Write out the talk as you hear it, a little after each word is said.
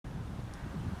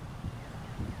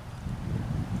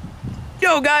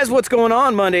Yo guys, what's going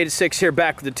on? Monday to 6 here,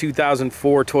 back with the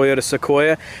 2004 Toyota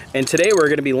Sequoia, and today we're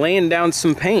going to be laying down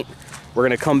some paint. We're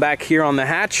going to come back here on the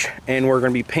hatch and we're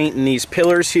going to be painting these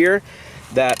pillars here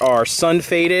that are sun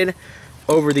faded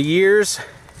over the years.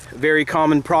 Very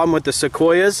common problem with the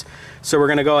Sequoias. So we're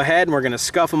going to go ahead and we're going to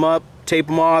scuff them up, tape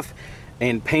them off,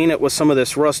 and paint it with some of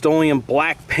this Rust-Oleum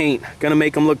black paint. Going to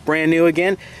make them look brand new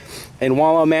again. And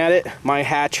while I'm at it, my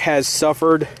hatch has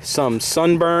suffered some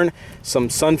sunburn,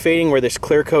 some sun fading where this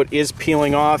clear coat is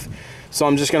peeling off. So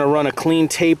I'm just going to run a clean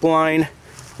tape line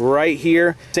right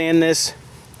here, sand this,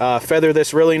 feather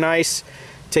this really nice,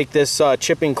 take this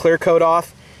chipping clear coat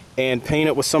off, and paint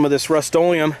it with some of this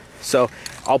Rust-Oleum. So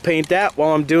I'll paint that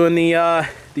while I'm doing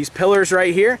these pillars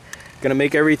right here. Gonna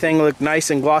make everything look nice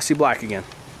and glossy black again.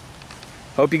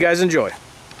 Hope you guys enjoy.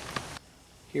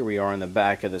 Here we are in the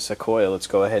back of the Sequoia. Let's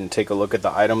go ahead and take a look at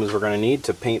the items we're going to need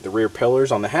to paint the rear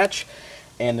pillars on the hatch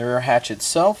and the rear hatch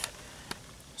itself.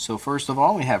 So first of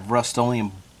all, we have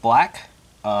Rust-Oleum black,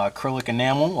 acrylic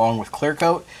enamel along with clear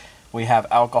coat. We have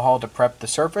alcohol to prep the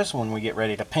surface when we get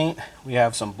ready to paint. We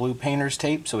have some blue painter's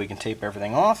tape so we can tape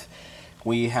everything off.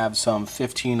 We have some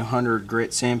 1500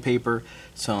 grit sandpaper,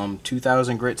 some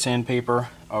 2000 grit sandpaper,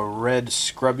 a red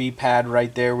scrubby pad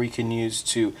right there we can use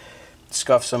to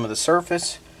scuff some of the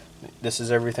surface. This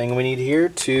is everything we need here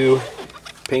to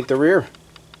paint the rear.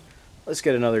 Let's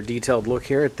get another detailed look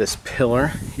here at this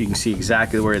pillar. You can see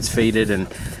exactly where it's faded, and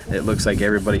it looks like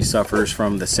everybody suffers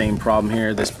from the same problem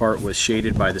here. This part was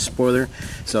shaded by the spoiler,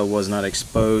 so it was not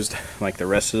exposed like the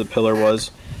rest of the pillar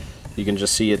was. You can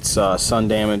just see it's sun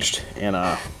damaged, and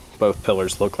both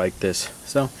pillars look like this.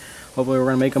 So hopefully we're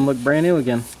going to make them look brand new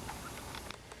again.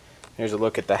 Here's a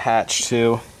look at the hatch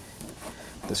too.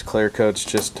 This clear coat's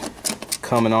just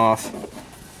coming off.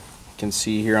 You can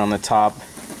see here on the top.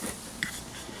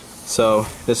 So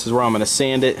this is where I'm going to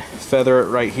sand it, feather it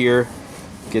right here,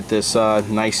 get this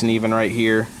nice and even right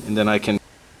here, and then I can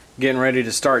getting ready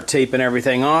to start taping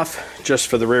everything off. Just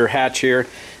for the rear hatch here,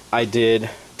 I did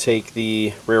take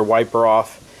the rear wiper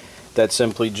off. That's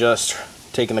simply just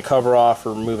taking the cover off, or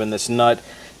removing this nut,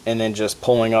 and then just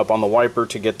pulling up on the wiper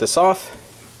to get this off.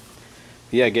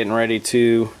 Yeah, getting ready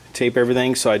to tape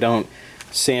everything so I don't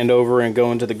sand over and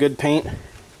go into the good paint,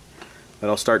 but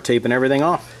I'll start taping everything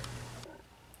off.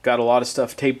 Got a lot of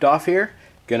stuff taped off here.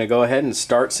 Gonna go ahead and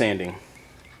start sanding.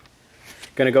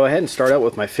 Gonna go ahead and start out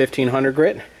with my 1500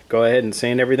 grit. Go ahead and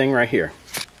sand everything right here.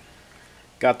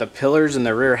 Got the pillars and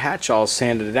the rear hatch all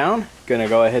sanded down. Gonna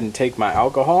go ahead and take my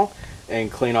alcohol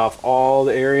and clean off all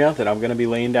the area that I'm gonna be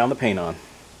laying down the paint on.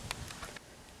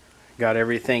 Got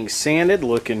everything sanded,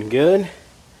 looking good.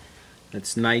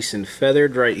 It's nice and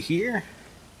feathered right here.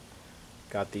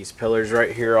 Got these pillars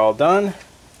right here all done.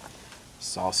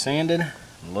 It's all sanded,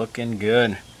 looking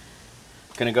good.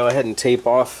 Gonna go ahead and tape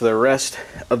off the rest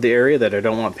of the area that I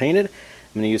don't want painted.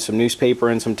 I'm gonna use some newspaper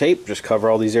and some tape, just cover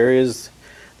all these areas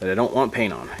that I don't want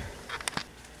paint on.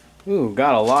 Ooh,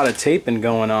 got a lot of taping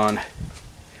going on.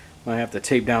 I have to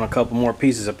tape down a couple more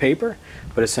pieces of paper,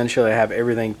 but essentially I have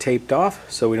everything taped off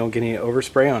so we don't get any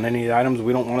overspray on any items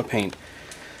we don't want to paint.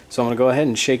 So I'm going to go ahead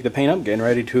and shake the paint up, getting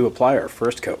ready to apply our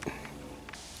first coat.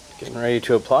 Getting ready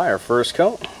to apply our first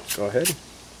coat. Let's go ahead.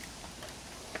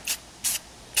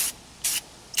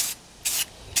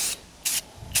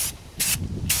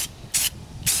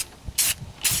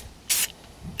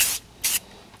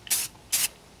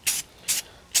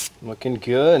 Looking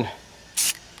good.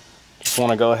 Just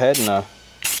want to go ahead and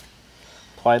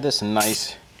apply this in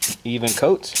nice even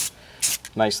coats,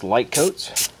 nice light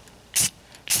coats.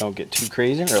 Don't get too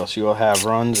crazy or else you will have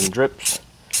runs and drips.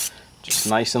 Just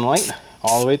nice and light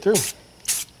all the way through.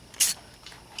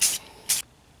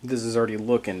 This is already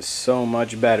looking so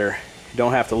much better. You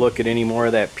don't have to look at any more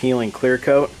of that peeling clear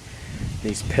coat.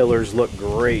 These pillars look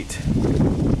great.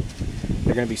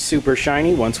 They're going to be super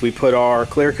shiny once we put our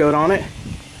clear coat on it,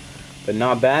 but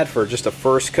not bad for just a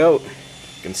first coat.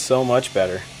 Looking so much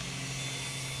better.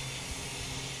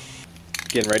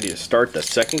 Getting ready to start the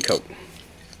second coat.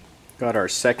 Got our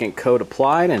second coat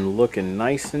applied and looking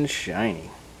nice and shiny.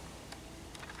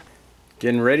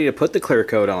 Getting ready to put the clear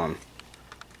coat on.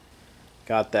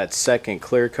 Got that second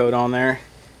clear coat on there,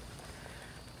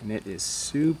 and it is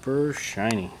super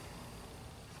shiny.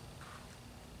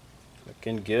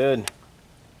 Looking good.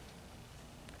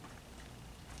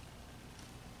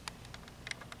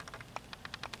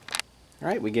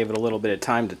 Alright, we gave it a little bit of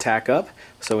time to tack up,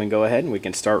 so we can go ahead and we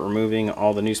can start removing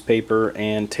all the newspaper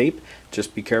and tape.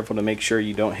 Just be careful to make sure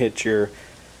you don't hit your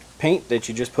paint that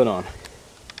you just put on.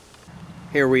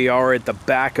 Here we are at the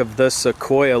back of the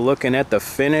Sequoia looking at the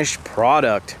finished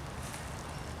product.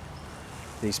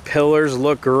 These pillars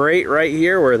look great right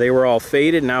here where they were all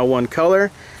faded, now one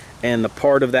color. And the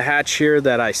part of the hatch here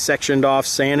that I sectioned off,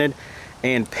 sanded,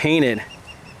 and painted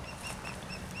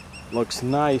looks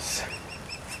nice.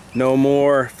 No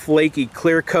more flaky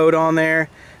clear coat on there,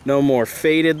 no more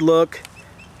faded look.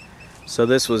 So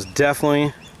this was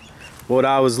definitely what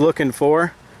I was looking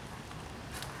for.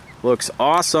 Looks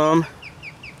awesome.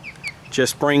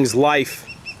 Just brings life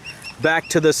back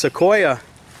to the Sequoia.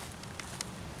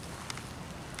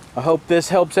 I hope this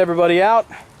helps everybody out.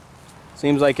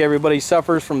 Seems like everybody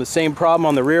suffers from the same problem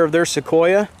on the rear of their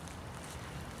Sequoia.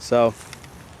 So,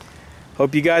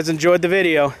 hope you guys enjoyed the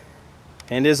video.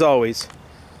 And as always,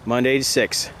 Monday to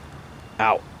 6,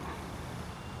 out.